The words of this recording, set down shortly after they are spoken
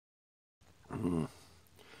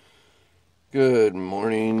Good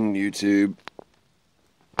morning, YouTube.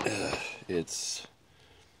 It's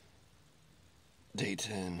day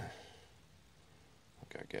 10. I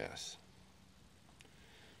got gas.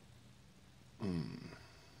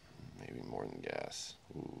 Maybe more than gas.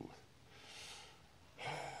 Ooh.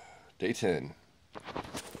 Day 10.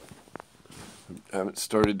 I haven't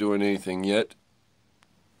started doing anything yet.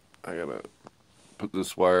 I gotta put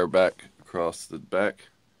this wire back across the back,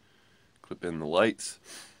 clip in the lights,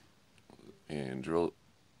 and drill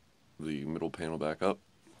the middle panel back up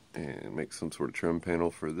and make some sort of trim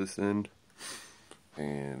panel for this end,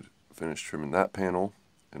 and finish trimming that panel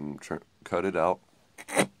and cut it out,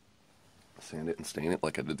 sand it and stain it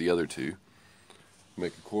like I did the other two,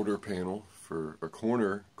 make a corner panel for the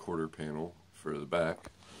back,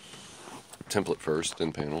 template first,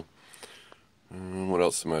 then panel. What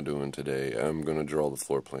else am I doing today? I'm going to draw the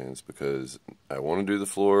floor plans because I want to do the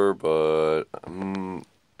floor, but I'm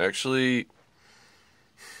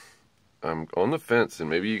on the fence, and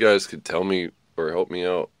maybe you guys could tell me or help me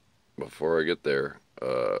out before I get there,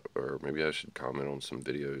 or maybe I should comment on some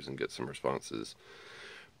videos and get some responses.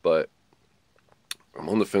 But I'm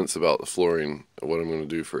on the fence about the flooring, what I'm going to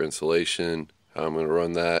do for insulation, how I'm going to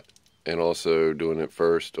run that, and also doing it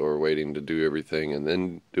first or waiting to do everything and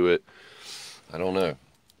then do it. I don't know.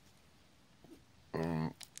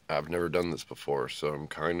 I've never done this before, so I'm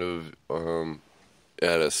kind of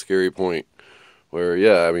at a scary point where,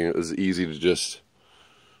 yeah, I mean, it was easy to just,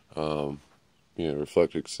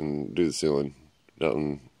 reflectix and do the ceiling.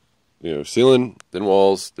 Nothing, ceiling, then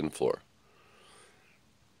walls, then floor.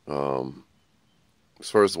 As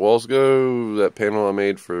far as the walls go, that panel I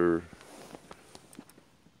made for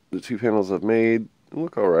the two panels I've made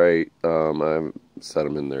look alright. I haven't set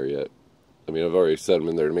them in there yet. I mean, I've already set them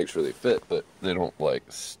in there to make sure they fit, but they don't, like,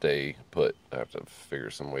 stay put. I have to figure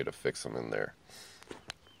some way to fix them in there.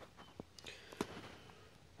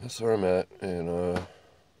 That's where I'm at, and,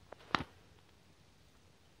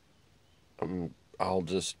 I'll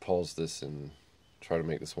just pause this and try to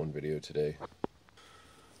make this one video today.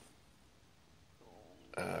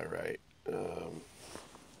 Alright,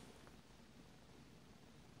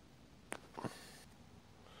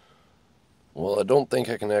 well, I don't think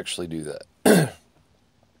I can actually do that.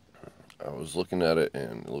 I was looking at it,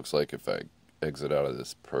 and it looks like if I exit out of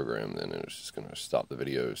this program, then it's just going to stop the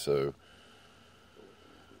video. So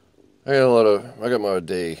I got my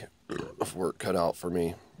day of work cut out for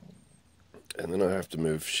me, and then I have to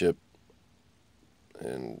move ship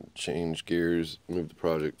and change gears, move the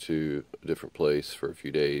project to a different place for a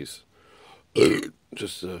few days,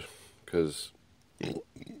 just because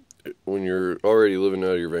when you're already living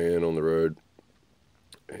out of your van on the road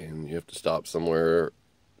and you have to stop somewhere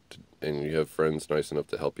and you have friends nice enough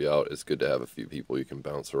to help you out, it's good to have a few people you can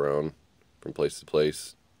bounce around from place to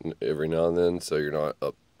place every now and then, so you're not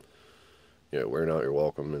up, wearing out your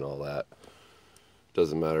welcome and all that.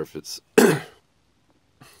 Doesn't matter if it's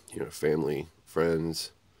family,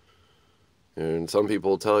 friends, and some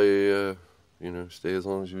people tell you, stay as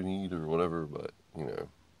long as you need or whatever, but,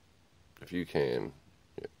 if you can,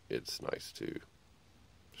 it's nice to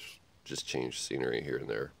just change scenery here and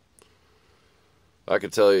there. I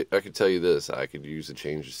could tell you this, I could use a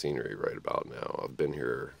change of scenery right about now. I've been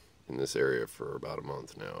here in this area for about a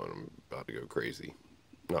month now, and I'm about to go crazy.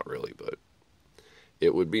 Not really, but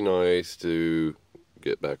it would be nice to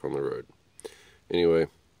get back on the road. Anyway,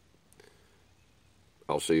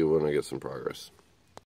 I'll see you when I get some progress.